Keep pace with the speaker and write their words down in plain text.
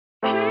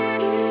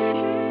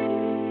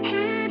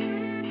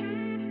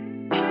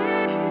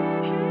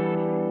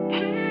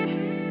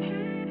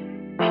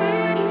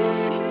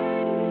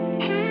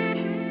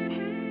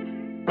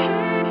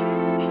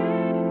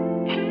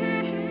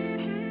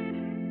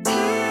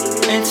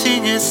Ain't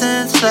seen you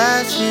since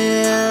last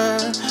year.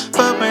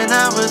 But when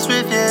I was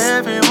with you,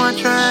 everyone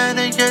trying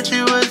to get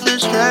you was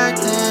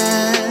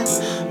distracting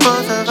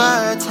both of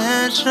our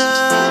attention,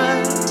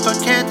 but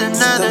can't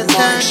deny the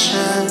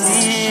tension.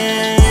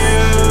 Yeah.